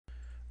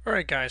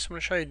Alright guys, I'm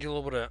going to show you how to do a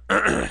little bit of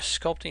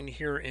sculpting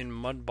here in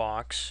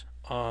Mudbox.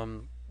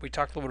 We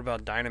talked a little bit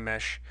about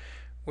Dynamesh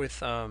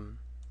with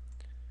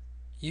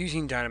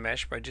using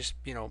Dynamesh by just,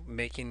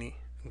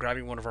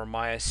 grabbing one of our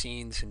Maya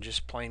scenes and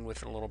just playing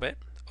with it a little bit,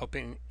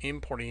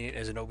 importing it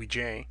as an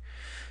OBJ.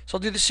 So I'll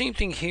do the same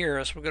thing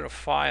here. So we'll go to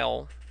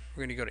File,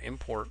 we're going to go to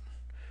Import.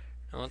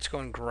 Now let's go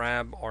and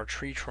grab our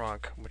tree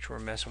trunk, which we were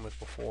messing with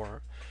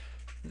before.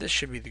 This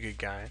should be the good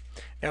guy.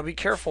 Now be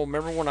careful,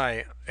 remember when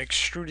I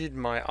extruded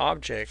my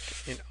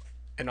object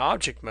in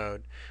object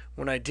mode,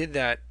 when I did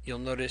that, you'll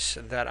notice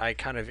that I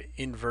kind of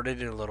inverted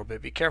it a little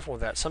bit. Be careful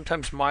with that.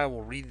 Sometimes Maya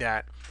will read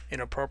that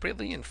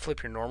inappropriately and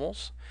flip your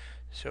normals.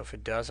 So if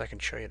it does, I can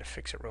show you how to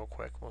fix it real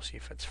quick. We'll see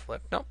if it's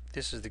flipped. Nope,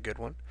 this is the good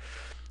one.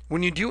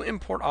 When you do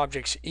import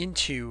objects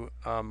into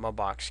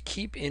Mudbox,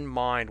 keep in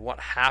mind what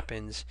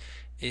happens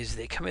is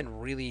they come in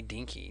really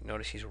dinky.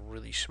 Notice he's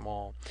really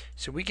small.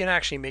 So we can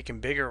actually make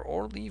him bigger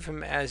or leave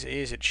him as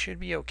is. It should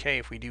be okay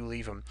if we do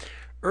leave him.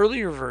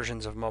 Earlier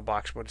versions of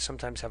Mudbox would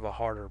sometimes have a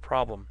harder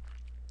problem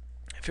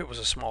if it was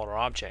a smaller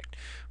object.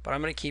 But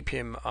I'm going to keep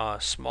him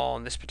small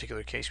in this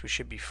particular case. We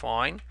should be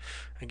fine.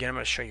 Again, I'm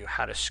going to show you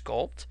how to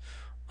sculpt.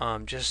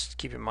 Just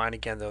keep in mind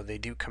again though, they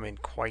do come in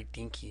quite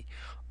dinky.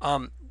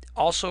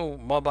 Also,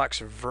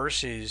 Mudbox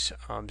versus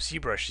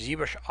ZBrush.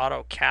 ZBrush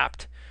auto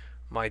capped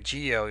my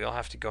geo. You'll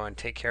have to go and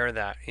take care of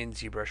that in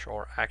ZBrush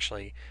or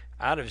actually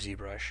out of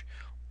ZBrush.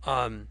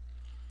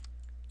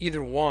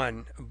 Either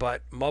one,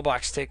 but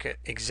Mudbox take it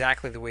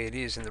exactly the way it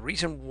is. And the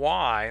reason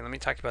why, let me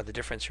talk about the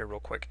difference here real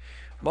quick.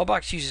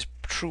 Mudbox uses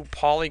true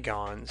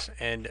polygons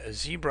and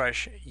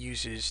ZBrush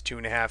uses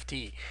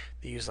 2.5D.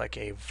 They use like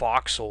a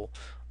voxel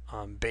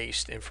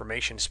based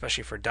information,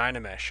 especially for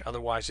Dynamesh.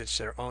 Otherwise, it's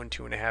their own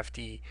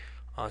 2.5D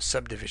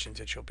subdivisions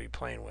that you'll be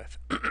playing with.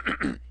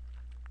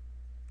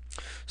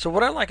 So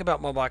what I like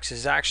about Mudbox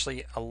is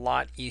actually a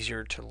lot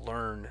easier to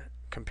learn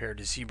compared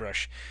to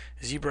ZBrush.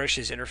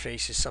 ZBrush's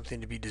interface is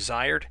something to be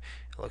desired.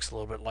 It looks a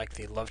little bit like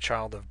the love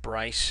child of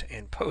Bryce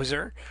and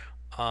Poser,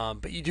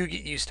 but you do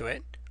get used to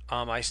it.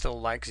 I still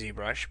like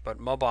ZBrush, but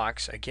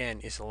Mudbox, again,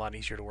 is a lot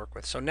easier to work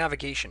with. So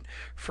navigation.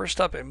 First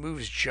up, it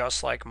moves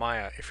just like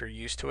Maya if you're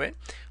used to it.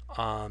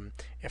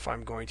 If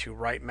I'm going to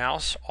right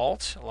mouse,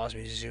 Alt, allows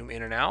me to zoom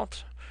in and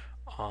out.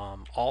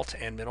 Alt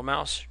and middle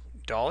mouse,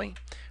 dolly.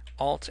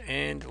 Alt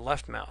and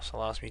left mouse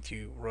allows me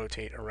to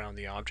rotate around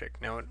the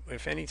object. Now,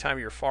 if any time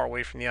you're far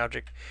away from the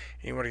object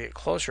and you want to get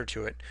closer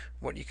to it,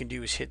 what you can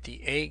do is hit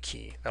the A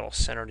key. That'll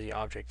center the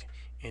object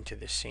into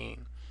the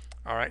scene.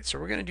 Alright, so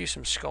we're going to do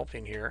some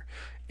sculpting here.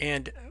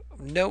 And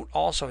note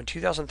also, in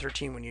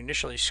 2013, when you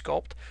initially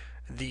sculpt,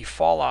 the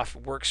fall off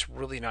works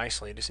really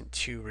nicely. It isn't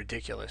too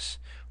ridiculous.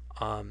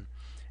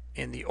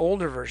 In the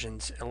older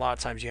versions, a lot of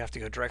times you have to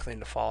go directly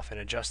into fall off and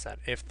adjust that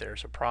if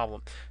there's a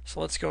problem.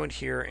 So let's go in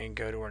here and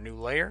go to our new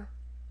layer.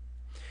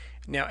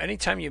 Now,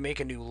 anytime you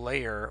make a new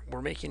layer,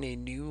 we're making a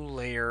new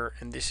layer,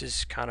 and this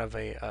is kind of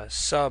a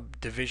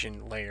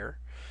subdivision layer.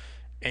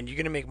 And you're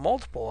going to make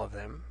multiple of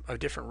them of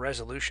different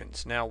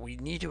resolutions. Now, we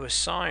need to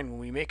assign, when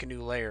we make a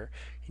new layer,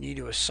 you need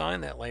to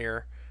assign that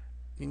layer,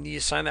 you need to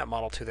assign that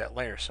model to that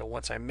layer. So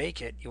once I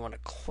make it, you want to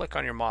click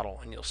on your model,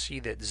 and you'll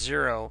see that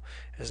 0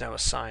 is now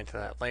assigned to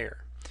that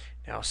layer.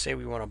 Now, say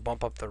we want to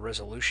bump up the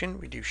resolution,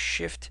 we do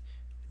Shift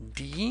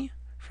D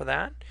for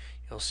that.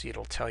 You'll see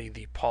it'll tell you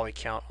the poly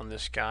count on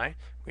this guy.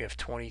 We have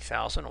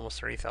 20,000, almost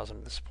 30,000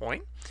 at this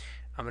point.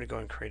 I'm going to go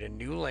and create a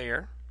new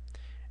layer.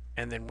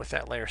 And then with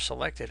that layer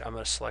selected, I'm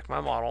going to select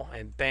my model,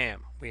 and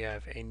bam, we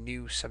have a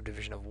new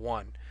subdivision of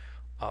 1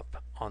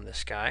 up on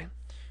this guy. I'm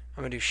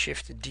going to do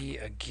Shift D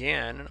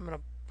again, and I'm going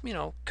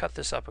to cut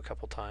this up a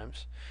couple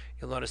times.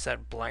 You'll notice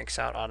that blanks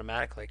out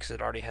automatically because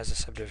it already has a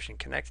subdivision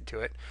connected to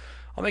it.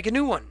 I'll make a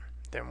new one.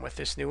 Then with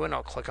this new one,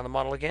 I'll click on the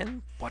model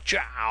again.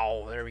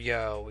 Wachow! There we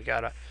go. We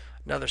got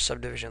another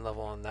subdivision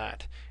level on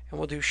that. And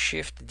we'll do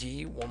Shift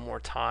D one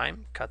more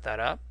time. Cut that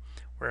up.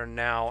 We're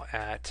now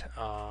at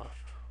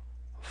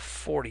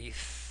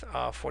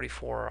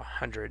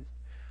 4400.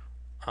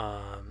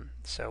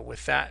 So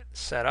with that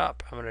set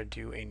up, I'm going to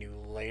do a new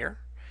layer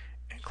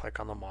and click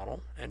on the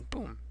model, and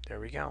boom,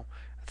 there we go.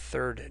 A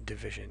third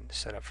division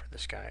set up for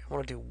this guy. I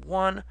want to do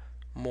one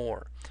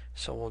more.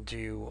 So we'll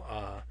do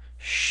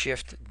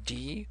Shift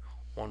D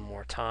one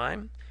more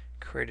time,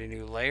 create a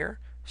new layer,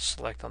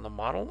 select on the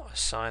model,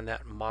 assign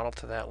that model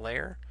to that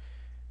layer,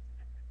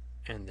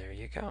 and there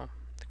you go.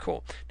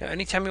 Cool. Now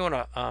anytime you want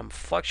to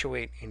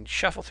fluctuate and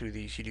shuffle through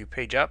these, you do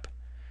page up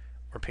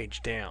or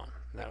page down.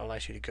 That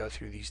allows you to go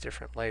through these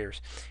different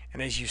layers.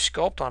 And as you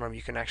sculpt on them,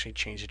 you can actually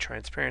change the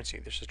transparency.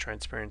 There's a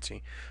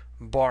transparency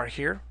bar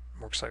here.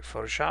 Works like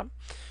Photoshop,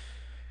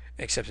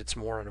 except it's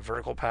more on a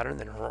vertical pattern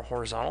than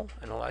horizontal,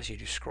 and allows you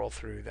to scroll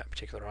through that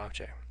particular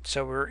object.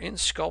 So we're in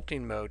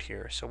sculpting mode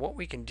here. So what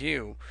we can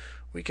do,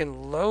 we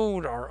can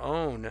load our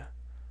own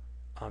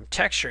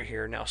texture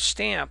here. Now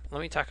stamp,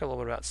 let me talk a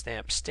little bit about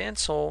stamp.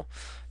 Stencil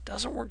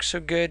doesn't work so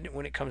good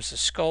when it comes to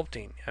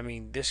sculpting. I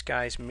mean, this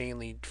guy's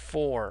mainly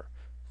for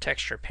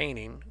texture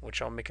painting,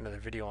 which I'll make another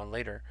video on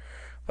later.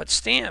 But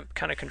stamp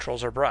kind of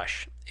controls our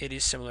brush. It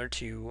is similar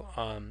to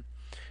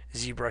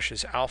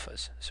ZBrush's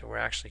alphas. So we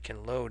actually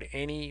can load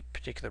any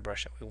particular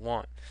brush that we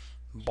want.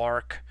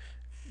 Bark,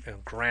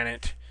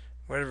 granite,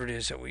 whatever it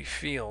is that we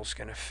feel is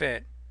going to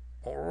fit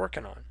what we're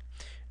working on.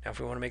 Now if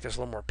we want to make this a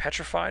little more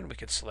petrified, we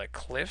could select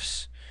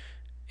cliffs.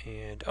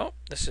 And oh,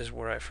 this is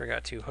where I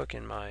forgot to hook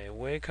in my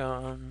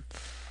Wacom,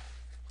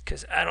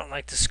 because I don't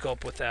like to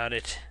sculpt without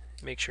it.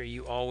 Make sure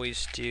you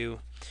always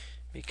do,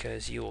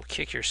 because you will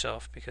kick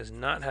yourself because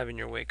not having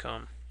your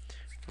Wacom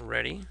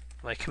ready,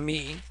 like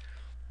me,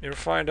 you'll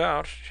find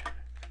out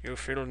you'll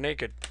feel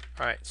naked.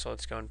 Alright, so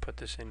let's go and put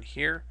this in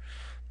here.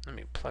 Let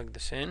me plug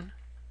this in.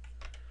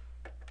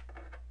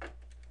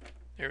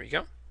 There we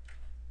go.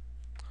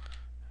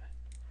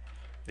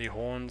 The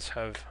horns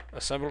have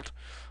assembled.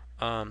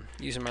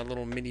 Using my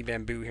little mini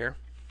bamboo here.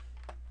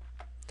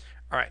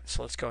 Alright,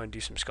 so let's go and do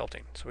some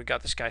sculpting. So we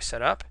got this guy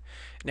set up.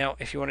 Now,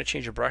 if you want to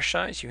change your brush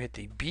size, you hit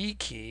the B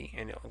key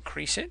and it'll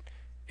increase it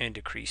and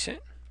decrease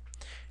it.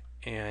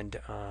 And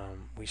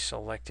we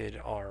selected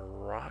our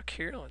rock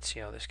here. Let's see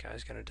how this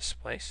guy's going to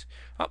displace.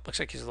 Oh, looks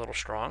like he's a little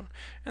strong,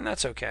 and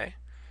that's okay.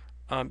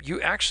 You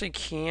actually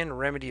can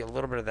remedy a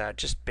little bit of that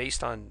just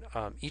based on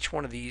each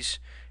one of these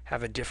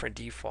have a different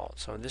default.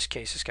 So in this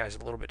case, this guy's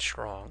a little bit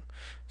strong.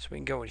 So we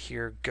can go in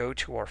here, go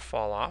to our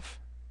fall off,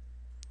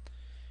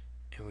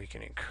 and we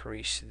can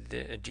increase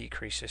the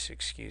decrease this,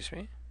 excuse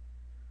me.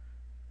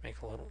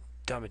 Make a little,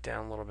 dumb it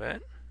down a little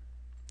bit.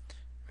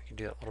 We can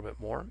do that a little bit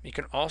more. You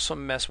can also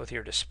mess with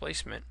your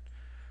displacement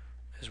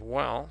as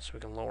well, so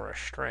we can lower our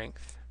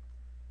strength.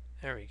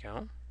 There we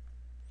go.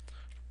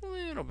 A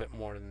little bit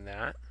more than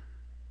that.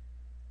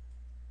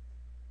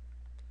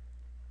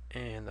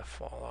 And the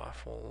fall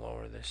off, will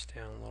lower this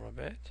down a little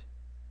bit.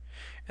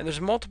 And there's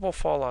multiple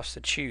fall offs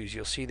to choose.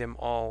 You'll see them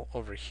all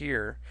over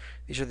here.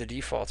 These are the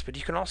defaults, but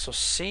you can also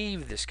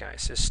save this guy. It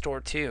says store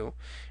to,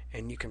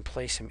 and you can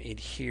place him in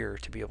here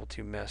to be able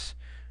to mess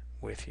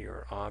with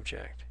your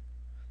object.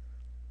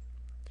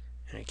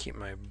 And I keep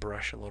my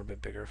brush a little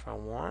bit bigger if I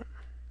want.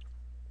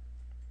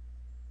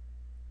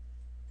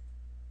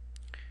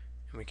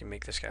 And we can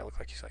make this guy look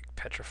like he's like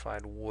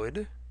petrified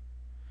wood.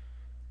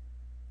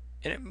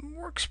 And it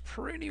works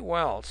pretty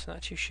well. It's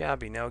not too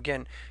shabby. Now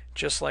again,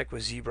 just like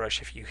with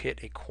ZBrush, if you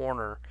hit a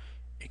corner,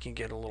 it can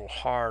get a little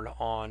hard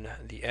on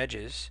the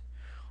edges.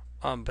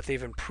 But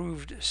they've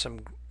improved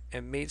some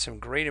and made some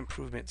great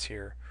improvements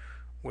here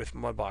with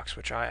Mudbox,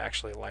 which I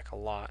actually like a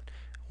lot.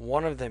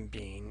 One of them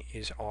being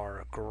is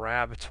our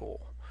grab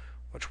tool,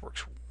 which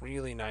works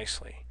really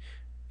nicely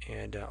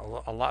and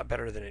a lot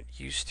better than it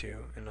used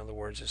to. In other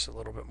words, it's a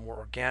little bit more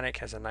organic,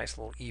 has a nice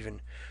little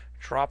even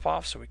drop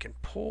off, so we can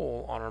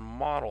pull on our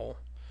model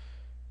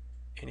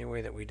any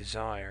way that we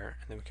desire,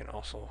 and then we can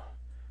also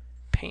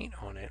paint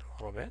on it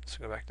a little bit. So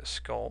go back to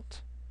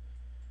sculpt.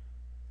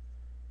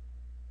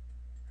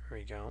 There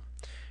we go.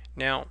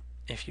 Now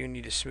if you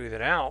need to smooth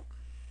it out,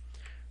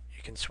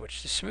 you can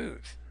switch to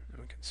smooth,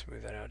 and we can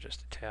smooth that out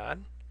just a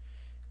tad,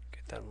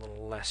 get that a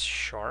little less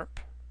sharp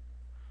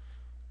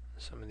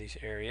in some of these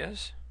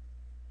areas.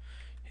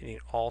 Hitting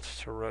Alt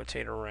to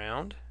rotate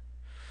around.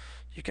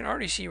 You can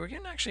already see we're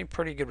getting actually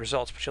pretty good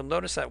results, but you'll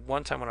notice that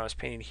one time when I was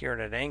painting here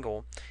at an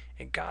angle,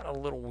 it got a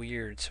little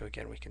weird. So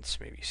again, we can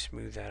maybe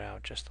smooth that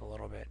out just a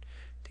little bit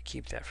to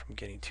keep that from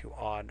getting too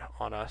odd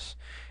on us.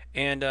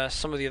 And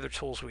some of the other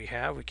tools we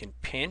have, we can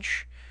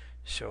pinch.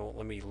 So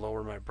let me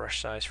lower my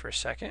brush size for a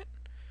second.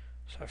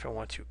 So if I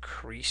want to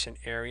crease an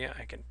area,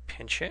 I can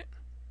pinch it.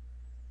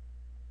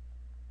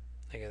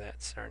 Look at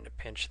that, starting to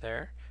pinch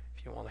there.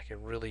 If you want like a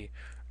really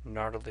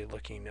gnarly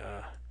looking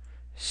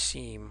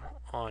seam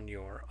on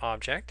your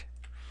object.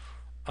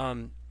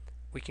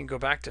 We can go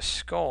back to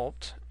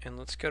sculpt, and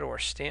let's go to our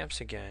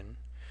stamps again.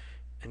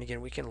 And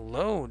again, we can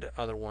load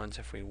other ones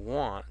if we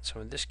want.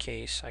 So in this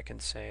case, I can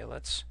say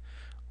let's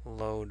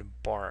load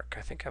bark.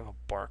 I think I have a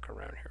bark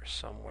around here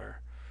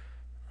somewhere.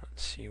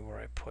 Let's see where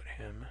I put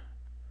him.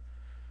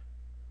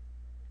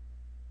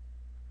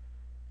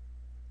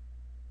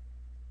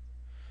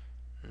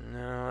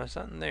 No, it's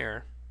not in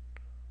there.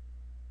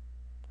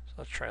 So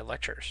let's try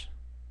lectures.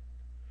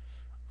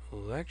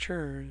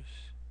 Lectures.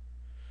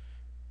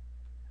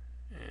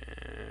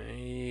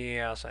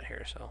 Yeah, it's not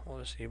here, so we'll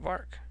just see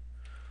bark.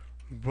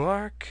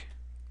 Bark.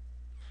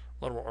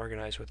 A little more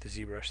organized with the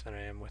ZBrush than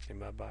I am with the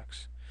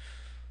Mudbox.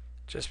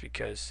 Just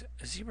because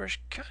ZBrush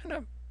kind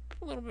of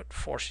a little bit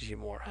forces you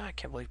more. I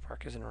can't believe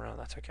bark isn't around.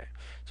 That's okay.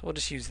 So we'll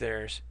just use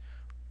theirs.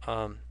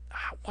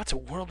 What's a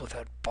world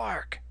without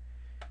bark?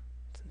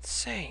 It's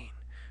insane.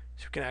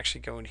 So we can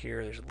actually go in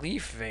here. There's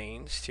leaf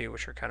veins too,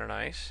 which are kind of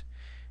nice.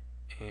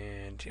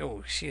 And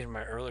oh, see in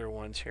my earlier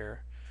ones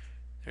here,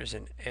 there's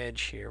an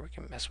edge here. We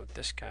can mess with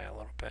this guy a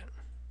little bit.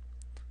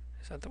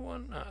 Is that the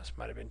one? No, this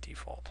might have been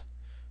default.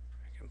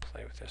 We can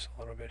play with this a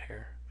little bit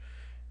here.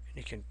 And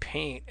you can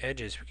paint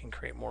edges. We can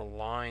create more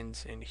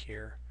lines in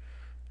here.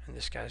 And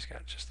this guy's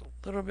got just a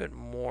little bit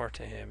more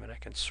to him, and I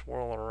can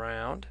swirl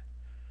around.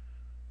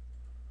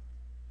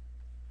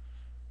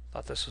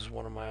 Thought this was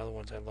one of my other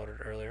ones I loaded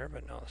earlier,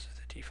 but no, this is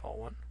the default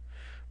one.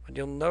 But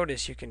you'll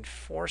notice you can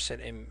force it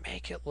and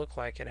make it look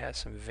like it has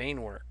some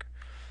vein work.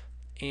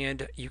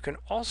 And you can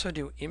also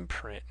do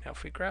imprint. Now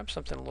if we grab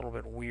something a little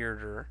bit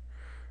weirder,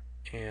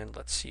 and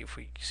let's see if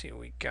we see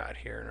what we got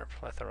here in our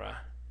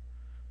plethora.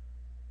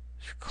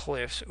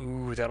 Cliffs.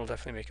 Ooh, that'll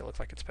definitely make it look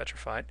like it's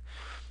petrified.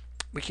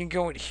 We can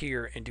go in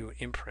here and do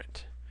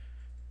imprint.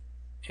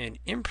 And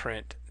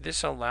imprint,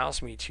 this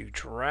allows me to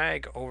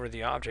drag over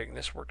the object, and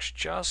this works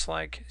just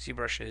like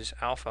ZBrush's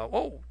alpha.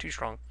 Whoa, too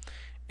strong.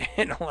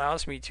 It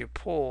allows me to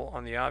pull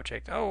on the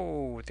object.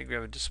 Oh, I think we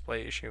have a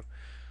display issue.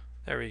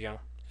 There we go.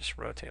 Just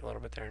rotate a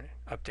little bit there and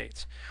it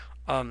updates.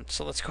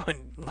 So let's go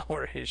and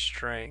lower his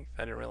strength.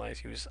 I didn't realize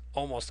he was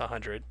almost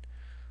 100.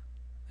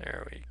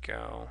 There we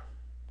go.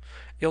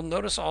 You'll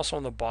notice also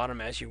on the bottom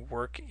as you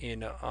work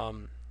in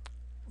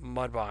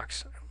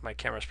Mudbox, my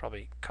camera's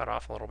probably cut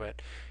off a little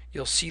bit,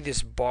 you'll see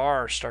this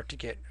bar start to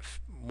get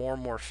more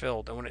and more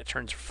filled, and when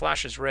it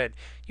flashes red,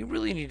 you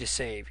really need to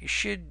save. You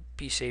should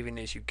be saving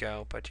as you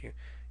go, but you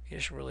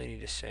just really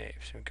need to save.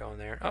 So go in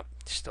there. Oh,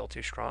 still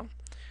too strong.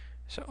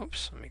 So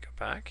oops, let me go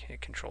back,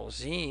 hit Control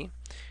Z,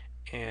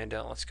 and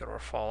let's go to our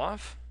fall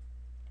off,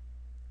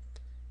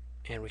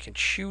 and we can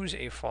choose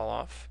a fall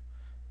off.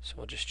 So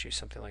we'll just choose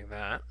something like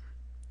that,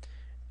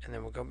 and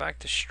then we'll go back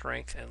to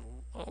strength and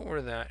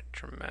lower that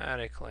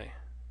dramatically.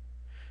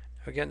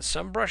 Again,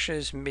 some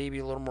brushes may be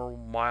a little more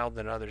mild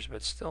than others,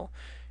 but still,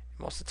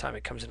 most of the time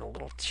it comes in a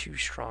little too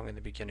strong in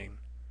the beginning.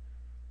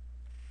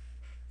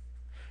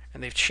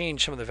 And they've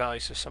changed some of the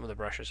values of some of the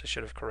brushes. I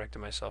should have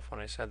corrected myself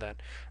when I said that.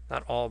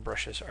 Not all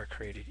brushes are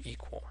created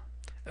equal.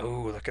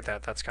 Oh, look at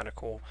that. That's kind of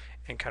cool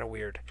and kind of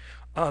weird.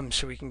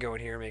 So we can go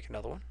in here and make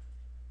another one.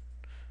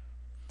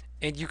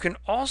 And you can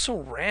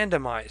also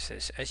randomize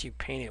this as you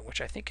paint it,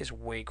 which I think is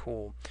way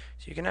cool.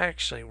 So you can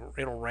actually,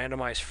 it'll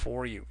randomize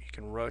for you. You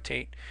can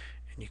rotate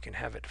and you can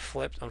have it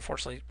flipped.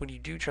 Unfortunately, when you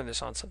do turn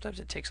this on, sometimes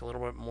it takes a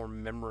little bit more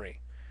memory.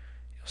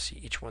 You'll see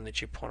each one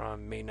that you put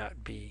on may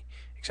not be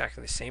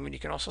exactly the same, and you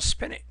can also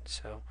spin it.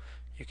 So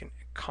you can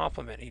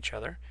complement each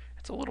other.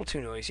 It's a little too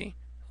noisy.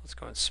 Let's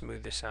go and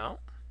smooth this out.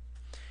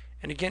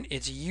 And again,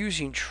 it's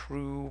using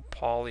true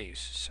polys,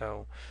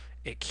 so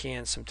it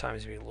can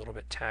sometimes be a little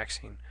bit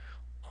taxing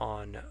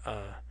on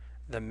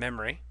the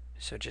memory,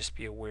 so just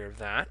be aware of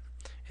that.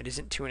 It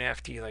isn't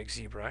 2.5D like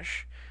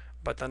ZBrush,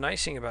 but the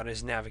nice thing about it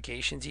is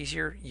navigation's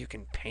easier. You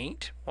can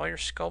paint while you're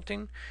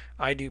sculpting.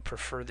 I do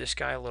prefer this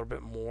guy a little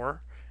bit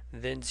more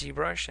than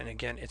ZBrush, and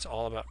again, it's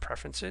all about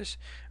preferences.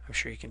 I'm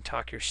sure you can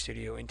talk your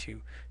studio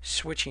into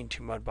switching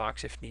to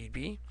Mudbox if need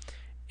be.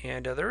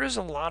 And there is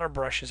a lot of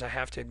brushes, I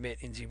have to admit,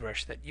 in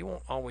ZBrush that you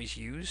won't always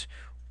use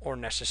or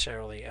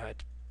necessarily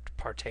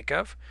partake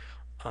of.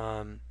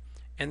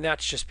 And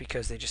that's just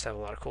because they just have a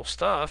lot of cool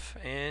stuff,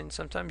 and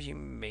sometimes you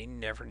may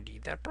never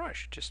need that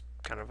brush. Just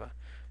kind of a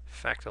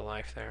fact of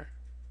life there.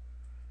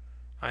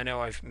 I know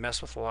I've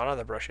messed with a lot of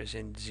the brushes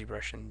in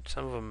ZBrush, and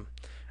some of them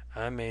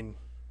I may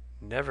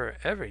never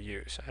ever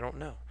use. I don't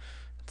know.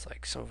 It's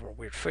like some of them are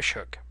weird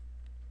fishhook.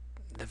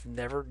 I've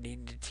never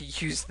needed to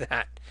use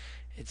that.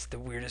 It's the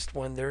weirdest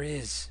one there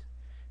is.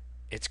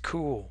 It's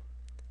cool,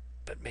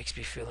 but makes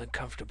me feel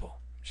uncomfortable.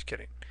 Just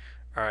kidding.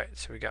 Alright,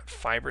 so we got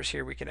fibers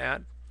here we can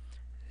add.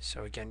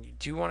 So again, you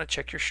do want to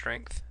check your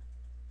strength.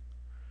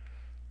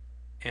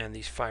 And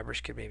these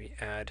fibers could maybe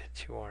add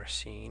to our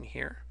scene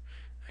here.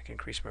 I can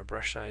increase my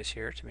brush size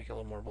here to make it a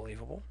little more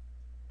believable.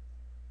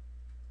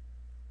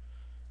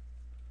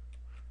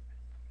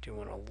 Do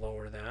want to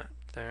lower that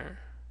there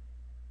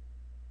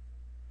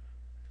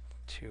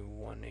to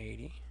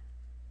 180.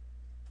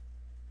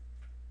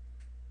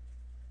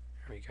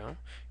 There we go. You can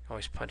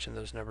always punch in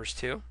those numbers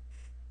too.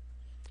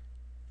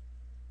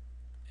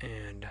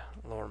 And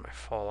lower my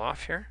fall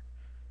off here.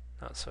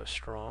 Not so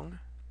strong.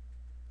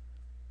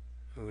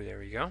 Ooh, there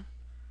we go.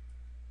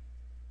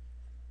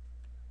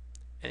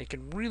 And you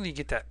can really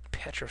get that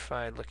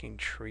petrified looking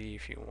tree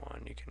if you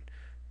want. You can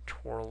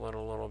twirl it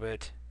a little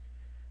bit.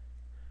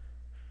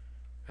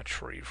 A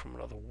tree from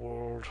another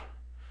world.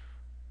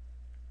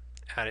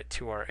 Add it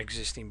to our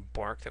existing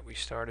bark that we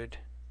started.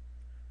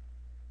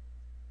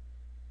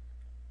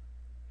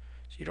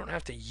 So you don't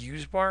have to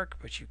use bark,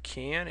 but you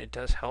can. It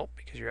does help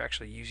because you're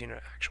actually using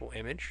an actual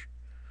image.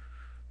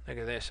 Look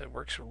at this. It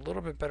works a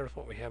little bit better with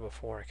what we had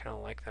before. I kind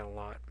of like that a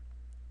lot.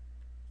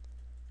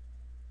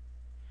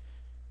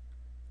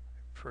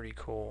 Pretty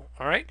cool.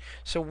 Alright,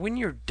 so when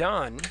you're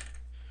done,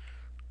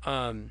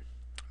 let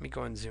me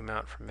go and zoom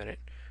out for a minute.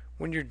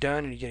 When you're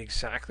done and you get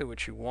exactly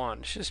what you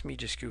want, it's just me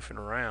just goofing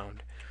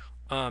around,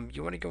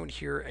 you want to go in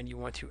here and you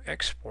want to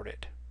export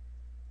it.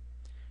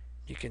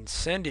 You can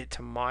send it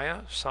to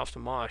Maya,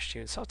 Softimage too,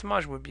 and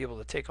Softimage would be able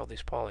to take all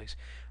these polys.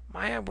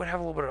 Maya would have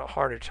a little bit of a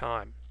harder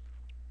time.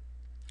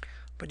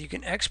 But you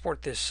can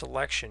export this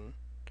selection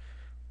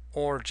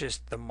or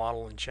just the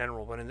model in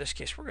general, but in this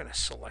case we're going to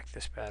select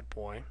this bad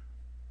boy.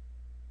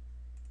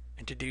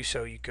 And to do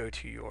so, you go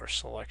to your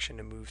selection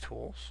and move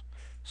tools,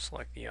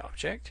 select the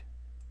object,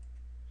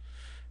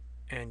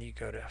 and you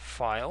go to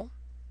File,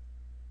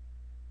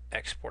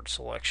 Export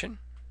Selection.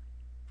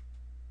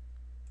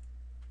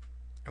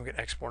 I'm going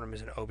to export them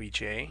as an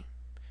OBJ,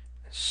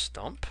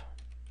 stump.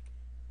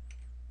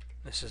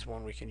 This is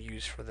one we can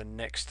use for the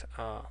next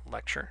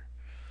lecture.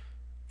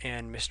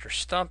 And Mr.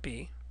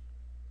 Stumpy,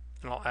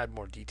 and I'll add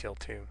more detail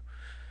too.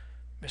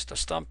 Mr.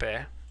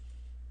 Stumpy,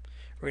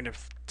 we're going to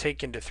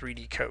take into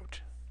 3D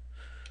coat.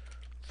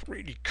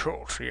 3D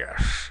coat,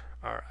 yes.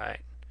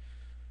 Alright.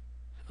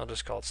 I'll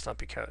just call it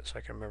Stumpy coat so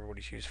I can remember what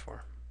he's used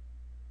for.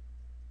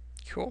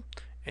 Cool.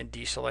 And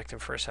deselect him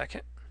for a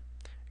second.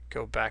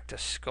 Go back to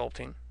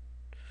sculpting.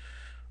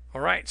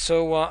 Alright,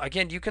 so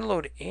again, you can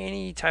load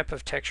any type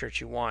of texture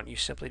that you want. You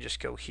simply just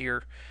go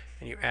here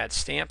and you add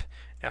stamp.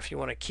 Now if you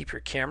want to keep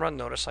your camera,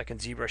 notice like in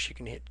ZBrush you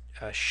can hit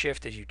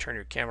shift as you turn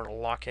your camera to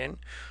lock in.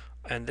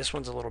 And this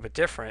one's a little bit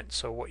different,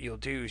 so what you'll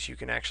do is you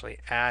can actually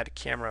add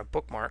camera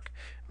bookmark.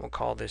 We'll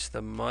call this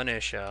the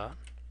Monisha.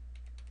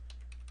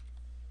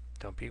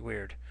 Don't be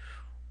weird.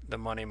 The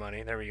money,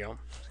 there we go.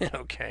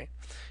 Okay.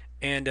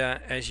 And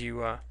as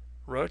you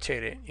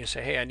rotate it, you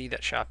say, hey, I need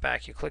that shot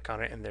back. You click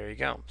on it, and there you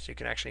go. So you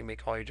can actually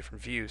make all your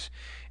different views.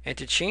 And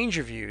to change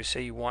your view,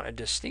 say you want a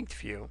distinct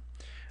view,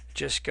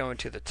 just go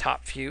into the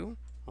top view,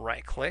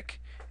 right click,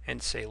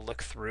 and say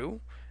look through,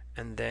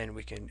 and then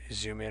we can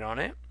zoom in on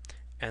it.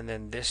 And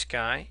then this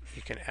guy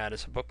you can add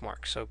as a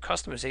bookmark. So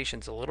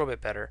customization's a little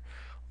bit better,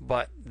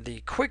 but the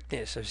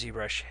quickness of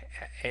ZBrush,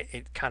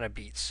 it kind of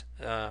beats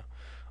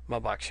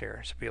Mudbox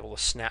here. So be able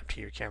to snap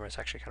to your camera is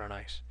actually kind of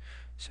nice.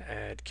 So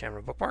add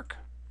camera bookmark,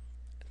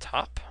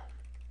 top.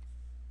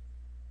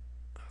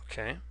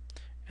 Okay,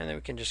 and then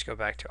we can just go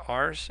back to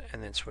ours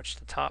and then switch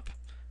the top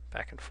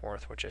back and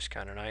forth, which is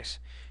kind of nice.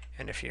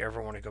 And if you ever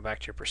want to go back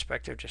to your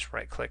perspective, just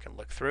right click and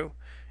look through.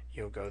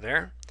 You'll go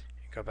there,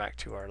 and go back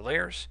to our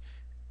layers,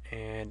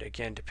 and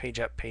again to page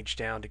up, page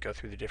down to go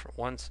through the different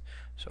ones.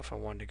 So if I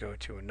wanted to go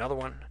to another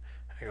one,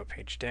 I go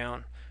page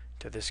down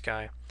to this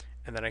guy,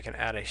 and then I can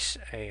add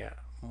a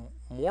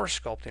more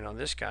sculpting on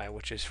this guy,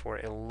 which is for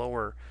a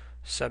lower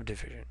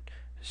subdivision.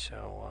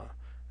 So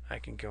I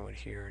can go in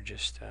here and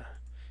just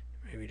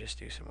maybe just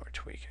do some more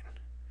tweaking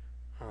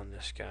on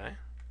this guy.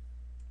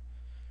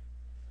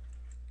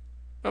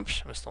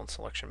 Oops, I'm still in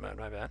selection mode,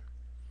 my bad.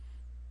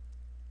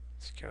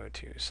 Let's go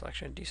to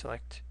selection,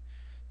 deselect,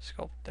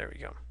 sculpt, there we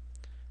go.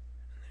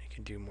 And then you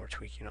can do more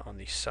tweaking on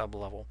the sub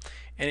level.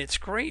 And it's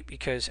great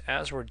because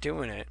as we're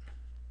doing it,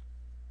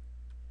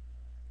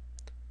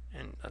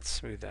 and let's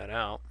smooth that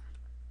out.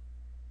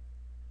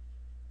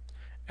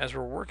 As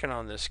we're working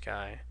on this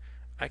guy,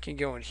 I can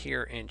go in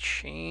here and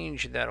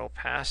change that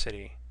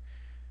opacity.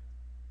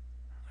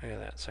 Look at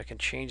that. So I can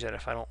change that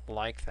if I don't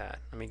like that.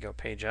 Let me go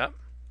page up.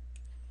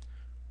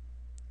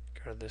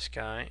 Go to this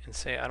guy and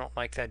say I don't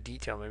like that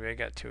detail. Maybe I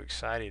got too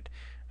excited.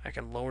 I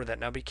can lower that.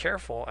 Now be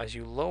careful. As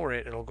you lower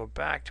it, it'll go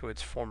back to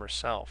its former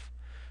self.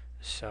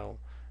 So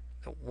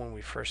when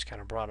we first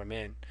kind of brought him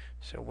in.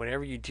 So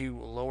whenever you do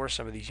lower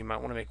some of these, you might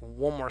want to make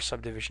one more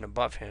subdivision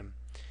above him.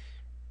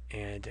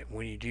 And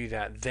when you do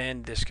that,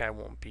 then this guy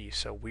won't be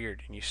so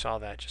weird. And you saw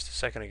that just a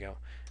second ago.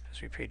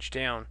 As we page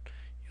down,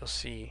 you'll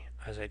see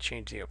as I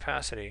change the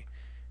opacity,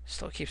 it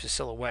still keeps the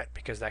silhouette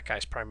because that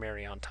guy's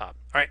primary on top.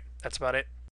 Alright, that's about it.